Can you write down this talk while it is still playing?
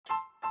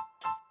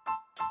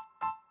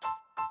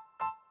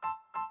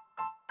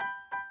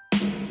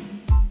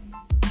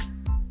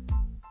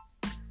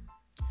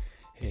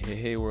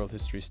Hey, world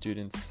history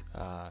students.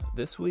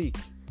 This week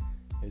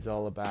is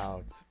all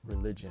about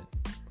religion.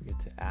 We get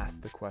to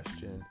ask the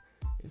question,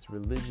 is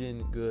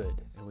religion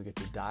good? And we get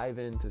to dive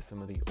into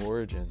some of the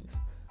origins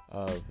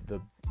of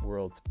the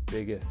world's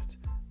biggest,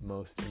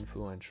 most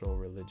influential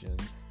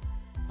religions.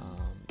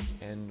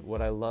 And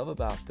what I love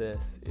about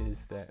this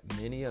is that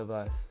many of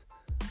us,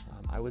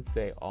 I would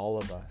say all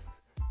of us,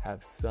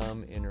 have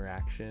some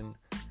interaction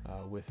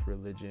with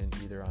religion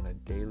either on a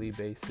daily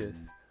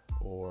basis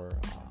or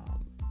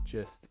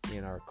just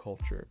in our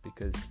culture,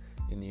 because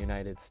in the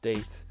United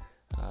States,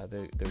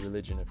 the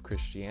religion of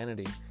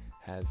Christianity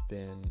has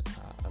been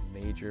a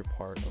major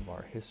part of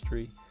our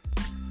history.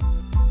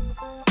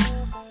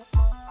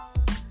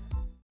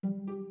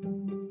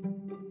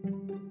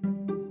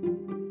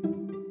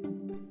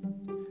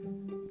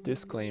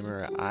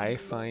 Disclaimer, I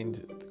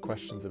find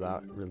questions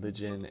about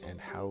religion and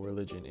how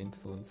religion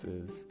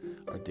influences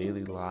our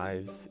daily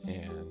lives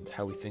and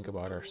how we think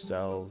about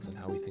ourselves and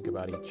how we think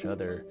about each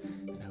other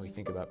and how we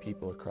think about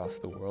people across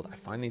the world. I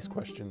find these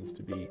questions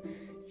to be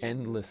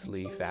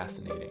endlessly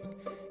fascinating.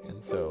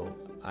 And so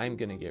I'm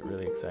going to get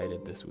really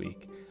excited this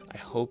week. I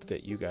hope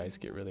that you guys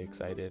get really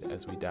excited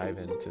as we dive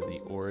into the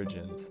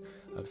origins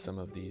of some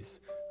of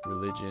these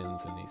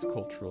religions and these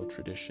cultural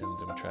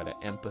traditions, and we try to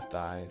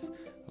empathize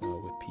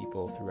with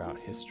people throughout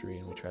history,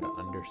 and we try to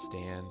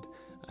understand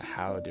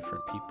how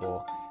different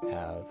people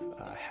have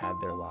had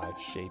their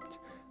lives shaped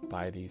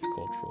by these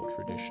cultural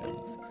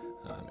traditions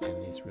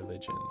and these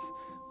religions.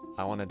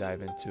 I want to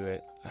dive into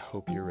it. I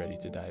hope you're ready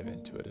to dive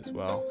into it as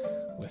well.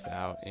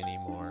 Without any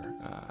more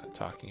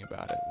talking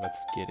about it,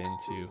 let's get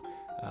into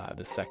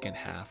the second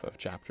half of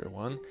chapter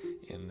 1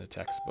 in the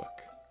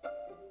textbook.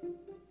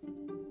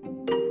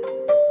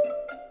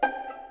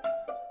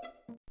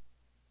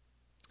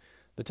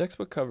 The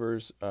textbook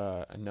covers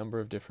a number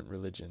of different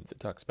religions. It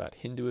talks about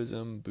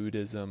Hinduism,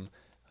 Buddhism.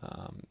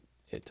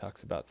 It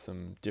talks about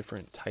some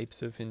different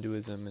types of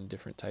Hinduism and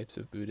different types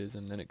of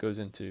Buddhism. Then it goes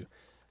into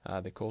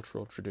the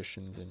cultural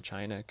traditions in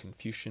China,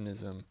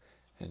 Confucianism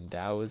and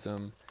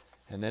Taoism.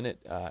 And then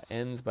it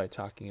ends by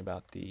talking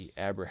about the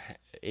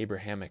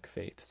Abrahamic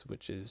faiths,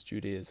 which is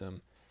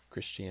Judaism,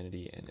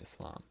 Christianity, and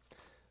Islam.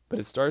 But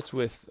it starts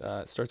with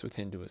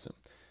Hinduism.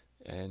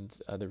 And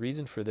the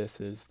reason for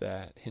this is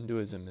that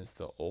Hinduism is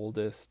the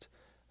oldest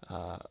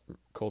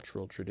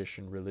cultural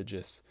tradition,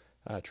 religious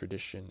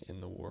tradition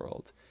in the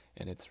world.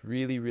 And it's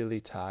really,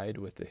 really tied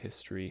with the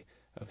history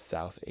of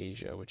South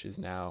Asia, which is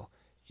now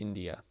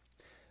India.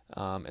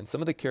 And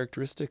some of the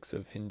characteristics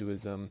of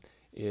Hinduism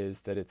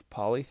is that it's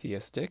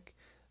polytheistic,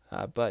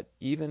 but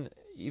even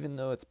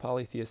though it's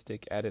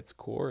polytheistic at its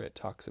core, it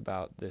talks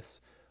about this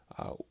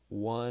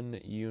one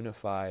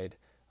unified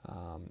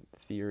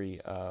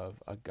theory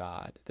of a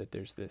God, that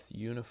there's this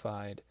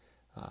unified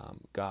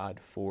God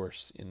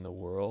force in the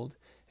world,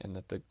 and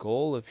that the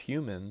goal of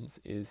humans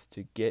is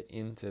to get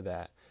into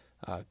that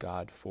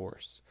God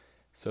force.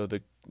 So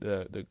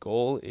the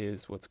goal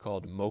is what's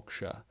called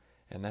moksha,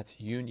 and that's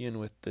union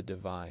with the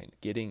divine,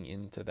 getting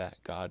into that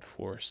God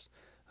force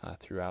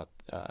throughout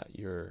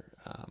your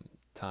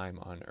time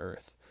on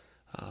earth.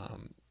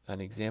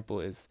 An example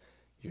is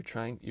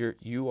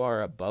you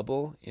are a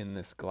bubble in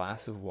this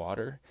glass of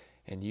water,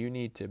 and you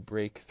need to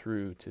break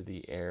through to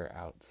the air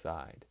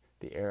outside.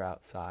 The air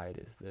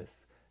outside is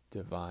this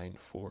divine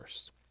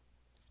force.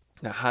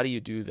 Now, how do you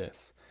do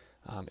this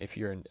if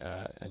you're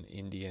an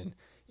Indian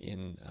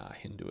in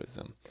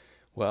Hinduism?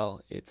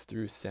 Well, it's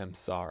through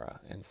samsara,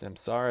 and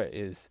samsara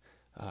is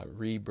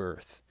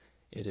rebirth.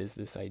 It is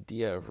this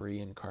idea of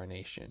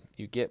reincarnation.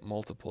 You get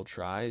multiple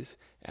tries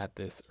at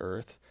this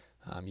earth.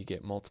 You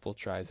get multiple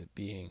tries at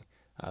being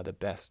the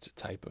best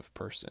type of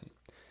person.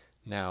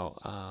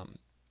 Now,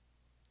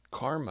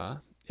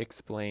 karma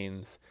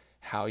explains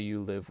how you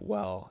live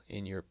well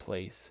in your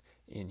place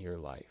in your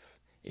life.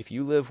 If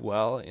you live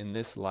well in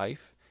this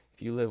life,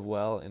 if you live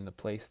well in the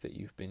place that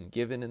you've been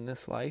given in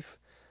this life,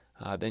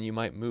 then you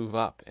might move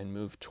up and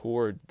move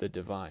toward the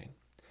divine.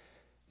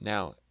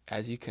 Now,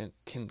 as you can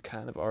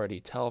kind of already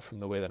tell from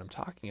the way that I'm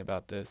talking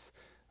about this,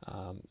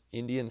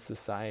 Indian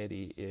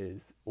society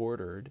is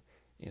ordered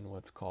in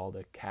what's called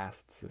a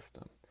caste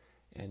system.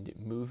 And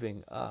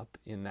moving up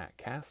in that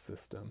caste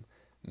system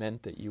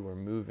meant that you were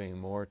moving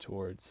more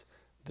towards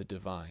the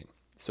divine.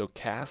 So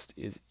caste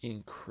is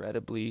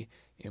incredibly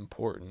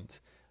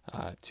important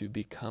to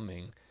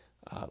becoming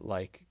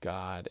like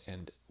God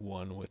and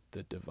one with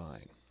the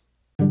divine.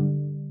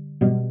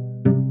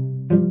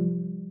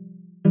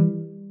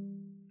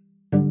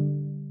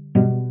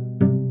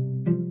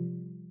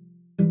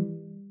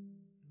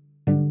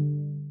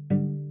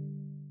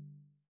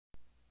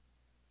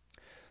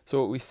 So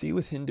what we see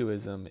with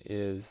Hinduism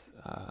is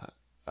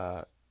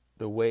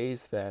the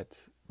ways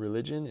that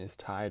religion is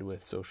tied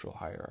with social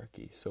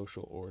hierarchy,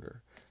 social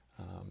order.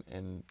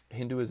 And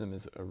Hinduism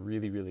is a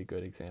really, really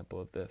good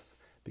example of this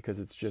because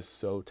it's just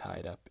so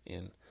tied up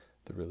in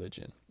the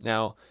religion.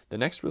 Now, the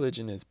next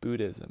religion is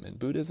Buddhism, and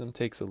Buddhism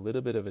takes a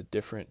little bit of a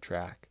different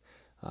track.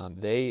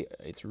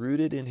 It's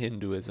rooted in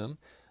Hinduism.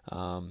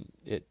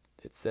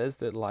 it says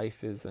that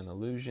life is an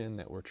illusion,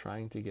 that we're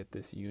trying to get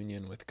this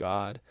union with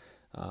God,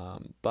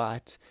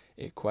 but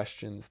it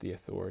questions the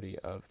authority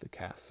of the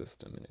caste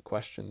system, and it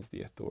questions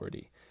the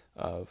authority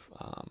of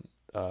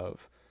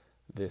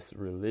this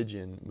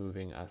religion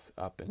moving us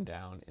up and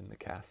down in the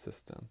caste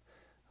system.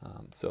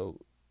 So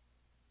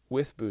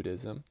with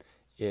Buddhism,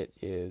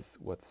 it's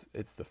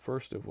the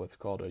first of what's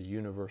called a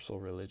universal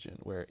religion,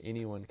 where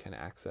anyone can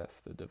access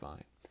the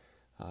divine,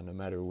 no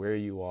matter where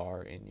you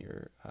are in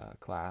your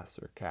class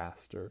or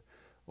caste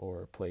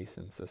or place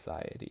in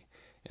society.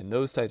 And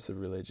those types of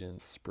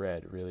religions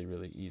spread really,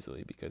 really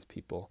easily because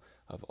people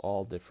of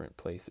all different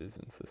places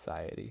in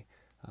society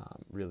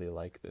really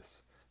like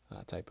this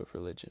type of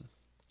religion.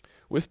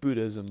 With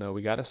Buddhism, though,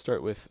 we got to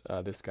start with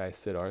this guy,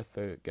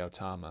 Siddhartha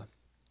Gautama.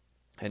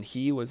 And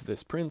he was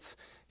this prince.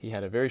 He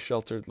had a very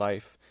sheltered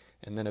life.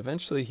 And then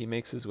eventually he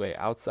makes his way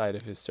outside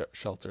of his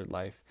sheltered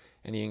life,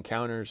 and he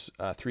encounters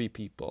three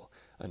people: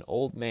 an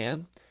old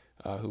man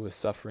who was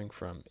suffering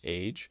from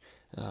age,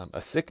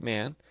 a sick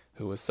man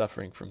who was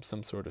suffering from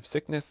some sort of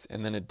sickness,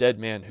 and then a dead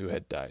man who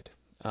had died.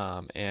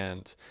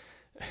 And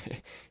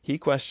he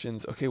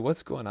questions, okay,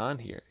 what's going on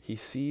here? He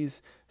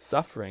sees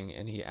suffering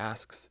and he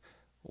asks,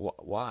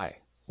 why?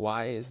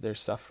 Why is there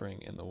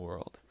suffering in the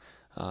world?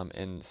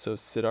 And so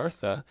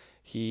Siddhartha,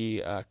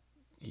 he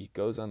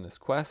goes on this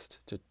quest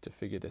to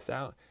figure this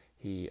out.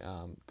 He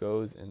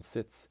goes and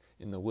sits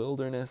in the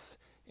wilderness,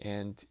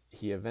 and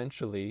he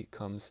eventually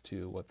comes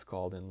to what's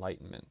called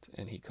enlightenment.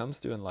 And he comes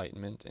to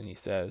enlightenment and he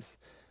says,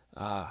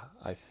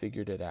 I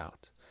figured it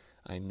out.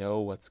 I know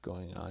what's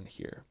going on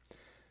here.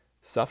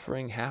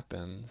 Suffering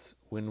happens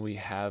when we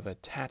have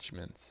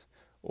attachments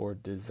or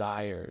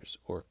desires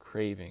or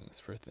cravings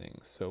for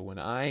things. So when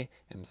I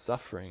am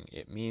suffering,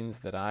 it means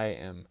that I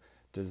am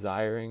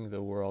desiring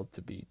the world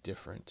to be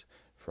different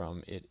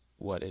from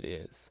what it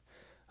is.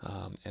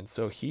 And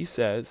so he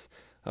says,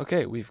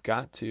 okay, we've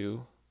got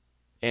to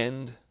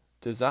end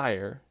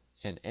desire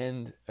and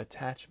end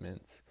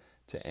attachments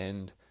to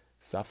end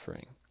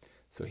suffering.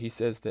 So he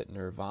says that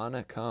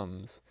nirvana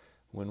comes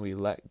when we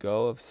let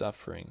go of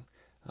suffering,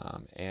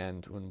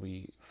 and when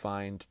we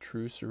find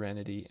true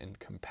serenity and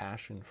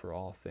compassion for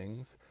all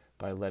things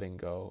by letting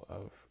go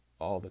of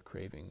all the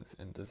cravings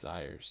and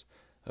desires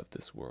of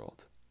this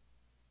world.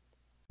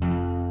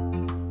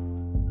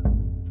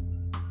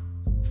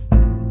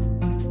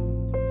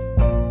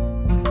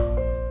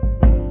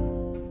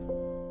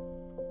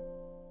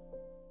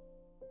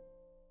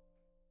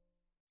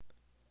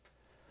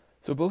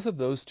 So both of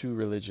those two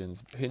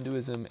religions,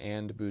 Hinduism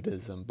and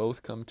Buddhism,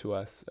 both come to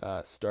us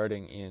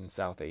starting in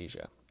South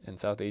Asia. And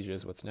South Asia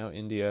is what's now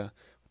India.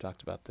 We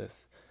talked about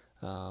this.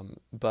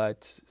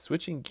 But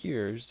switching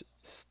gears,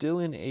 still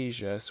in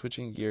Asia,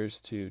 switching gears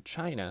to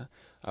China,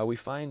 we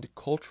find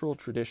cultural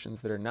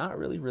traditions that are not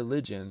really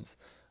religions,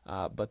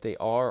 but they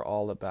are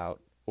all about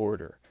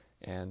order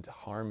and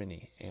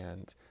harmony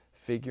and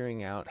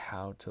figuring out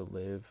how to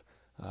live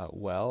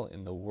well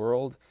in the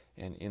world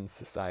and in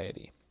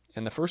society.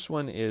 And the first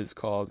one is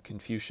called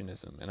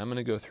Confucianism. And I'm going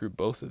to go through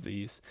both of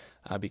these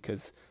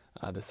because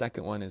the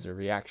second one is a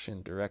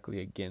reaction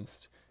directly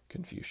against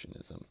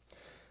Confucianism.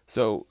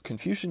 So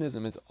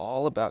Confucianism is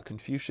all about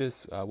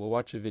Confucius. We'll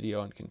watch a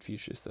video on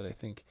Confucius that I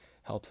think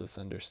helps us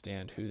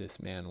understand who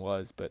this man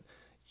was. But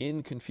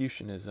in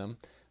Confucianism,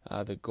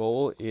 the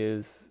goal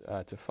is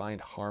to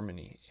find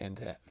harmony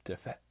and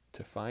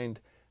to find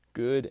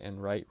good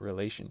and right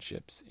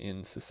relationships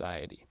in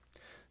society.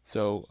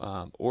 So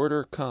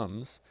order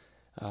comes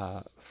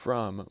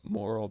from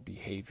moral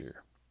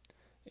behavior.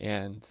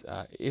 And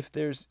if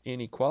there's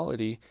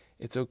inequality,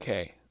 it's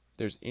okay.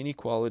 There's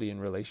inequality in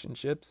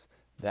relationships.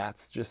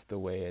 That's just the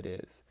way it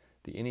is.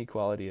 The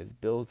inequality is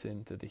built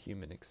into the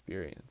human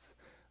experience.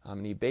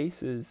 And he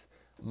bases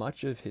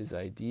much of his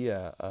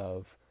idea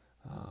of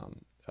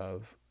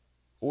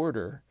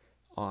order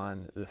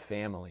on the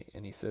family.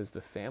 And he says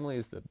the family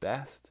is the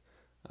best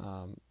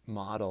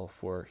model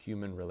for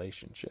human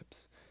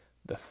relationships.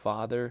 The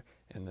father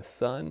and the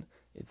son,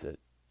 it's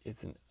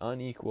an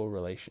unequal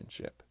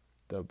relationship.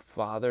 The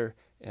father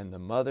and the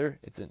mother,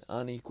 it's an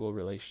unequal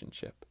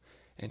relationship.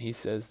 And he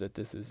says that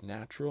this is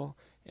natural,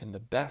 and the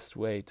best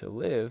way to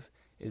live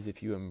is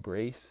if you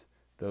embrace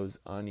those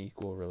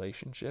unequal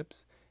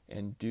relationships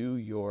and do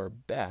your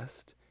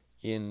best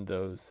in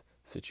those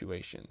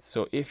situations.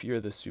 So if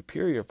you're the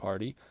superior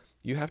party,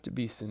 you have to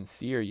be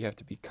sincere, you have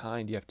to be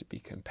kind, you have to be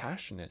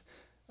compassionate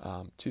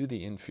to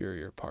the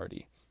inferior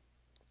party.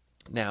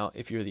 Now,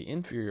 if you're the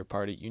inferior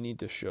party, you need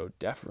to show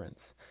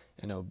deference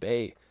and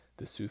obey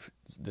the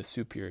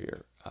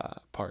superior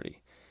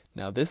party.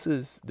 Now,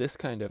 this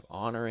kind of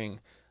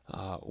honoring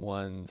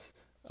one's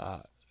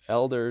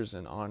elders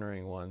and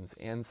honoring one's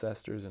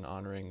ancestors and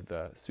honoring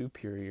the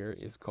superior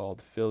is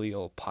called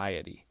filial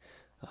piety.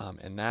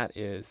 And that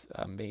is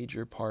a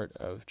major part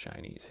of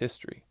Chinese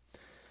history.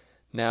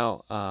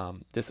 Now,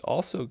 this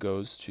also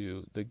goes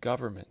to the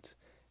government,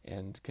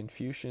 and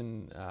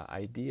Confucian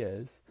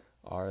ideas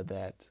are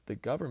that the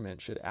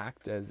government should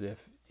act as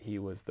if he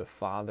was the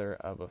father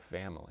of a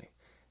family.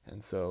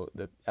 And so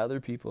the other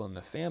people in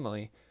the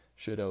family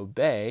should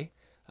obey,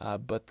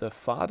 but the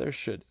father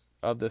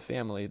of the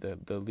family,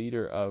 the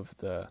leader of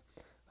the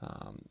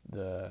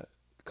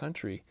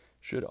country,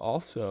 should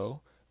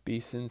also be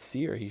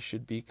sincere. He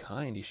should be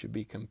kind. He should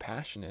be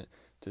compassionate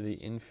to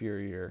the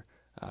inferior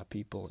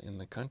people in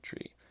the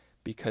country,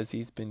 because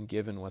he's been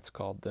given what's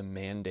called the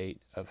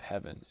mandate of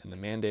heaven. And the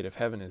mandate of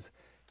heaven is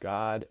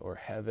God or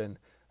heaven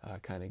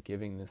kind of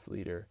giving this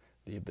leader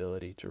the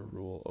ability to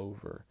rule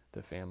over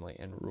the family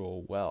and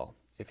rule well.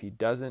 If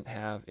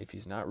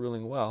he's not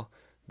ruling well,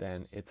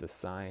 then it's a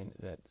sign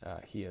that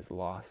he has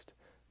lost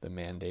the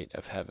mandate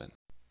of heaven.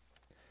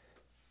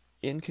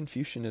 In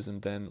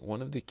Confucianism, then,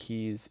 one of the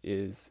keys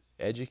is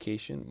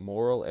education,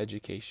 moral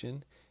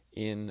education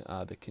in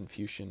the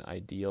Confucian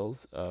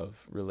ideals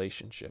of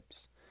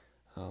relationships.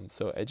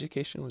 So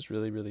education was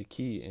really, really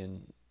key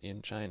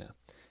in China.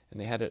 And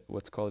they had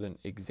what's called an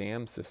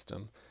exam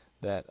system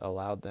that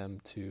allowed them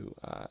to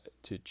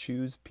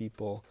choose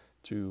people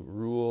to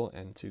rule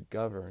and to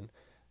govern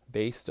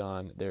based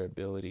on their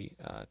ability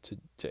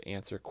to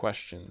answer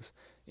questions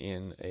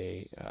in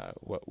a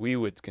what we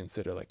would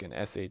consider like an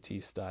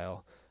SAT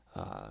style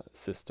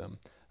system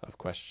of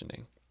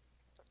questioning.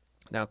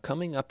 Now,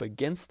 coming up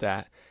against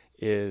that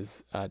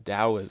is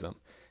Taoism.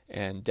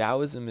 And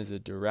Taoism is a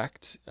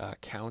direct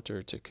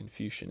counter to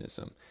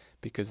Confucianism,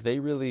 because they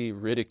really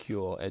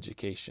ridicule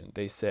education.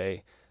 They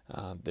say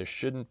you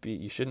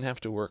shouldn't have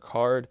to work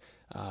hard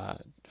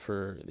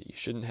you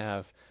shouldn't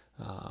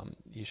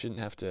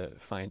have to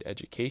find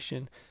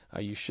education.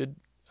 You should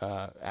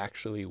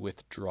actually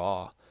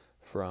withdraw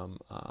from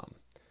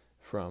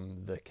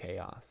the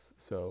chaos.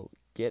 So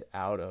get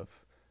out of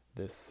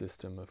this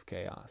system of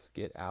chaos.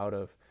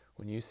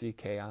 When you see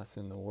chaos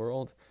in the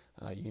world,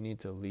 you need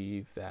to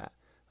leave that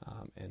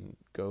and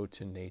go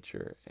to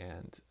nature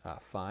and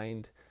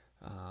find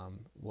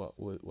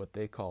what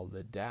they call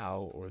the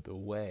Tao, or the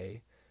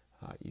way.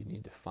 You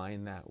need to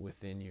find that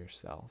within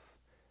yourself.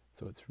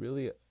 So it's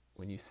really,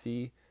 when you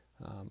see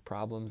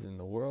problems in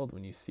the world,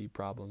 when you see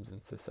problems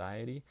in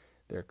society,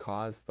 they're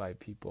caused by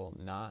people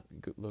not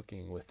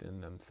looking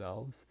within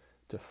themselves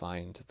to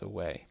find the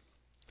way.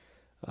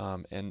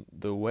 And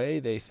the way,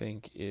 they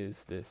think,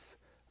 is this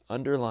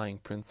underlying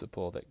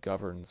principle that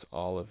governs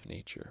all of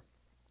nature.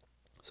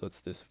 So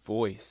it's this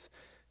voice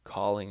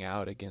calling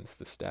out against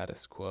the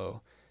status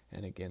quo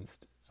and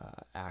against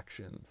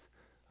actions.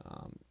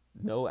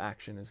 No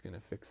action is going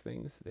to fix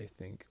things. They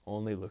think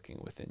only looking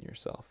within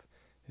yourself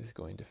is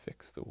going to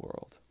fix the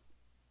world.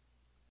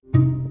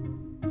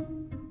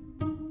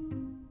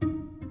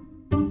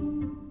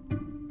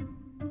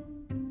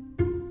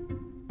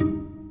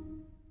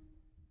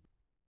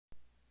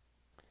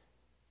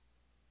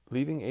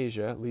 Leaving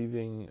Asia,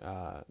 leaving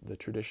the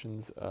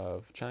traditions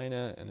of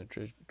China and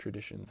the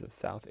traditions of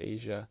South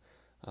Asia,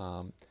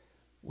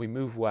 we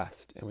move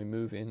west and we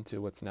move into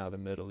what's now the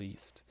Middle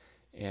East.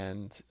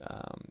 And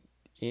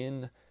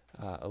in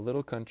a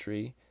little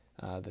country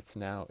that's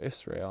now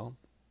Israel,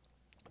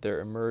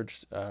 there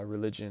emerged a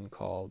religion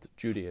called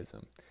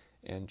Judaism.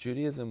 And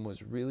Judaism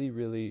was really,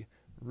 really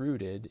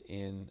rooted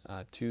in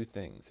two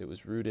things. It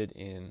was rooted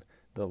in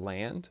the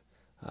land.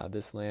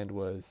 This land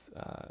was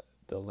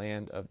the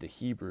land of the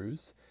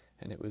Hebrews,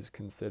 and it was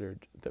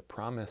considered the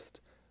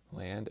promised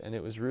land. And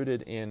it was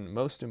rooted in,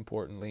 most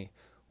importantly,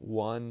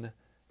 one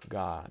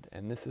God.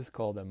 And this is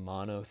called a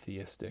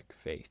monotheistic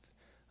faith.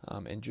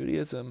 And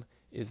Judaism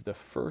is the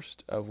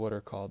first of what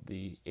are called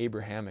the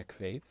Abrahamic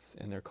faiths,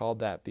 and they're called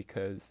that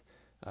because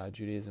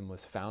Judaism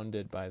was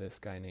founded by this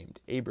guy named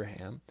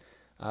Abraham,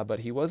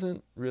 but he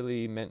wasn't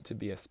really meant to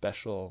be a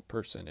special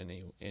person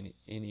in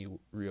any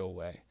real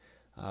way.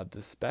 The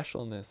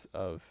specialness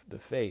of the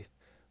faith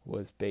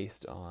was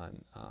based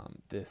on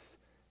this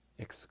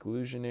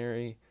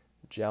exclusionary,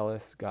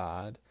 jealous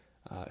God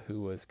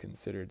who was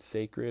considered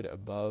sacred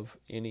above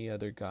any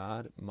other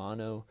god.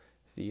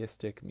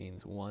 Monotheistic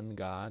means one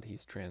God.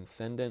 He's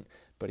transcendent,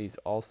 but he's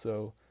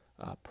also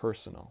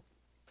personal.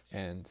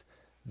 And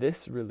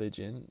this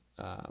religion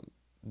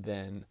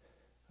then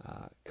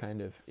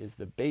kind of is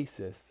the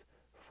basis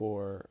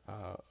for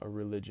a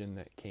religion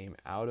that came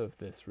out of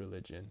this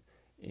religion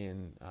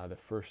in the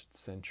first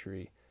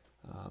century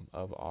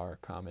of our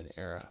common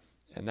era.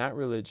 And that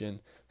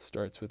religion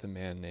starts with a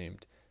man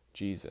named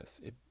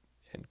Jesus.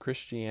 And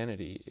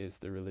Christianity is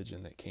the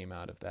religion that came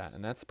out of that.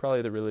 And that's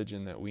probably the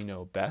religion that we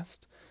know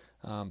best.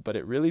 But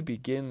it really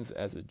begins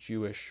as a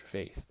Jewish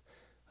faith.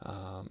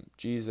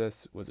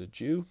 Jesus was a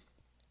Jew.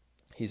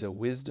 He's a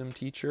wisdom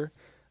teacher.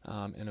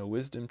 And a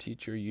wisdom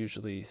teacher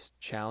usually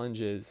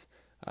challenges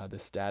the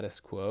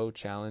status quo,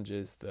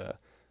 challenges the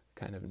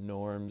kind of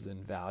norms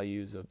and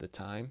values of the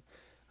time.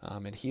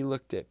 And he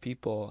looked at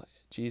people,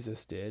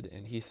 Jesus did,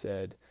 and he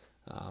said,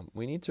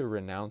 we need to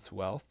renounce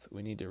wealth.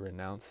 We need to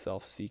renounce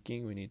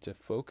self-seeking. We need to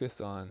focus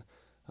on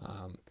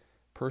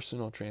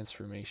personal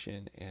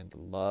transformation and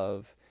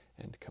love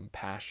and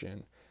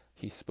compassion.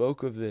 He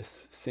spoke of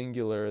this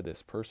singular,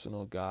 this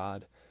personal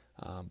God,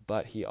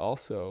 but he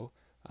also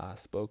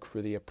spoke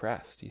for the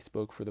oppressed. He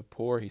spoke for the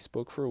poor. He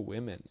spoke for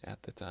women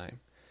at the time.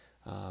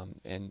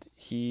 And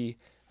he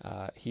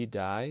he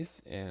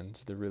dies, and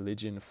the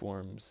religion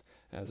forms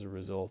as a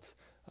result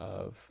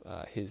of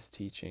his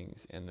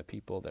teachings and the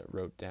people that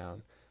wrote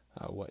down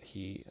what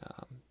he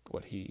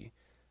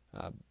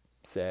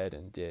said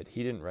and did.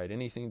 He didn't write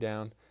anything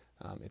down.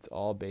 It's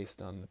all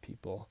based on the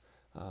people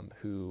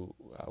who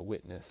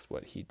witnessed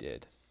what he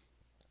did.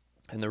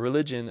 And the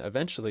religion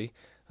eventually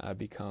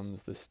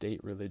becomes the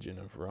state religion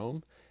of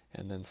Rome,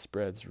 and then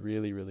spreads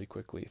really, really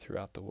quickly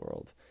throughout the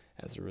world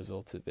as a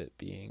result of it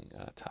being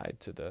tied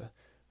to the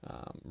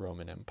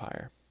Roman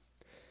Empire.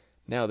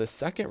 Now, the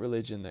second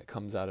religion that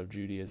comes out of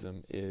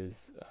Judaism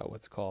is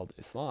what's called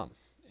Islam.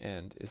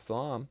 And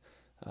Islam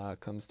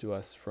comes to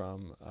us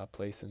from a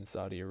place in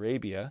Saudi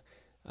Arabia,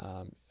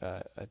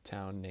 a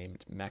town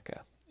named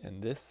Mecca.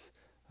 And this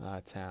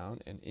town,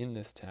 and in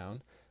this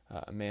town,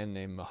 a man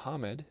named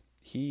Muhammad,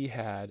 he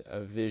had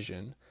a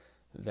vision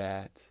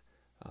that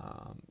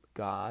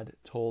God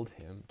told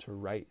him to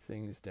write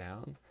things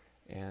down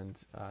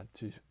and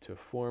to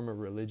form a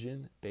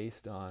religion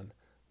based on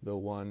the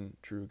one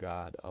true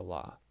God,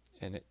 Allah.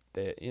 And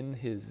in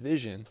his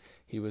vision,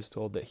 he was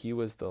told that he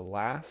was the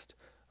last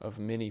of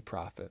many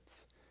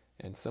prophets.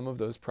 And some of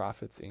those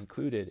prophets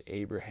included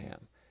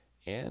Abraham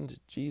and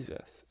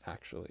Jesus,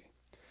 actually.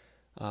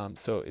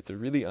 So it's a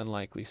really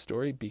unlikely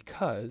story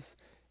because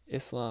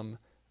Islam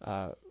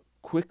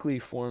quickly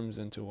forms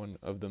into one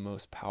of the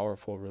most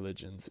powerful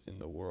religions in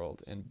the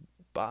world. And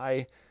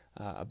by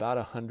about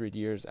 100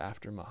 years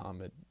after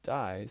Muhammad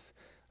dies,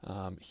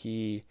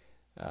 the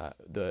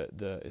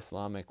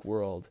Islamic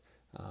world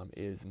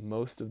is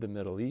most of the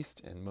Middle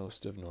East and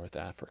most of North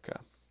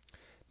Africa.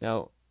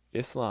 Now,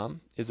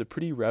 Islam is a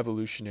pretty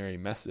revolutionary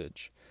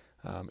message.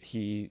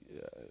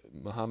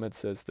 Muhammad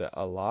says that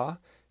Allah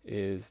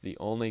is the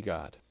only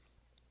God.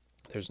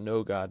 There's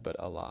no God but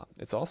Allah.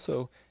 It's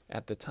also,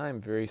 at the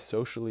time, very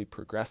socially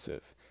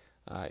progressive.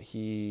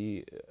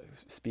 He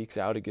speaks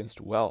out against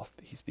wealth.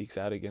 He speaks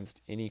out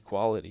against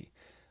inequality.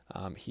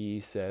 He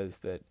says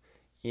that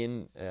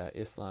in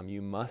Islam,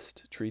 you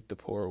must treat the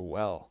poor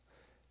well.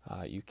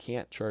 You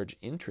can't charge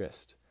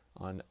interest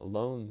on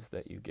loans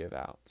that you give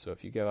out. So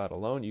if you give out a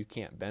loan, you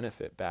can't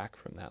benefit back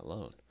from that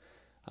loan.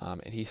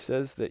 And he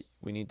says that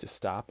we need to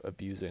stop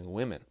abusing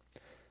women.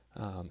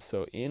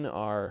 So in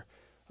our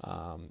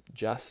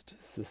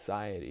just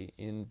society,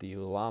 in the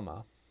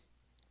ulama,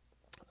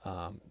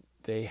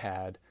 they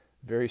had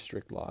very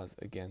strict laws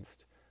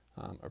against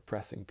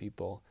oppressing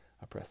people,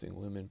 oppressing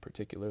women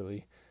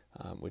particularly,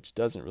 which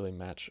doesn't really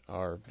match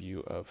our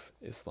view of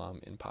Islam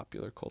in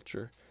popular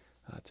culture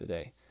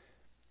today.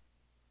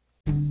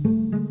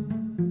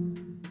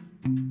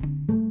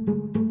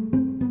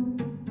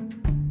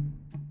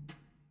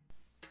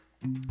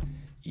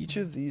 Each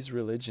of these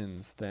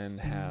religions then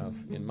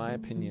have, in my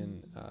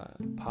opinion,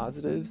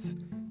 positives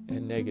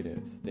and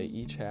negatives. They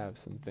each have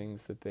some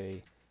things that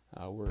they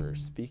were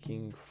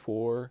speaking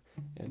for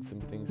and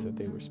some things that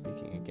they were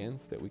speaking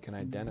against that we can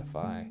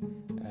identify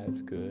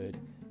as good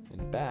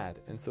and bad.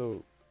 And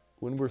so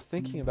when we're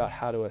thinking about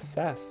how to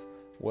assess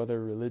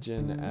whether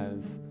religion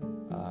as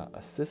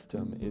a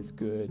system is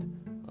good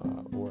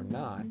or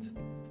not,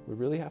 we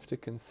really have to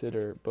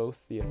consider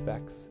both the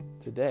effects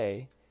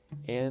today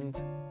and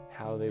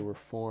how they were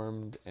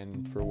formed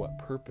and for what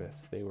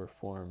purpose they were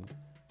formed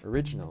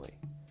originally.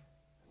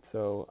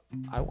 So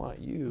I want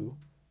you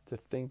to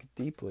think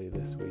deeply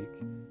this week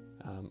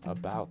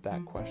about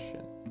that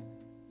question.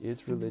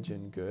 Is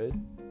religion good?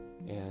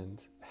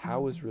 And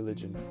how was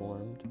religion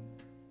formed?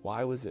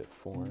 Why was it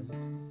formed?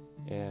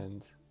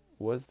 And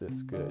was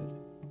this good?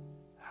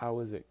 How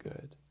was it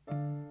good?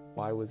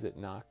 Why was it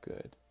not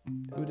good?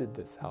 Who did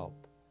this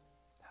help?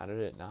 How did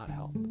it not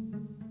help?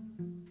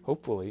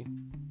 Hopefully,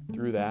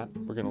 through that,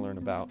 we're going to learn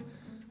about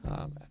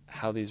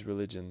how these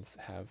religions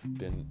have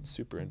been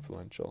super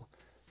influential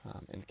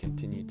and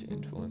continue to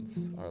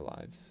influence our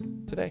lives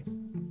today.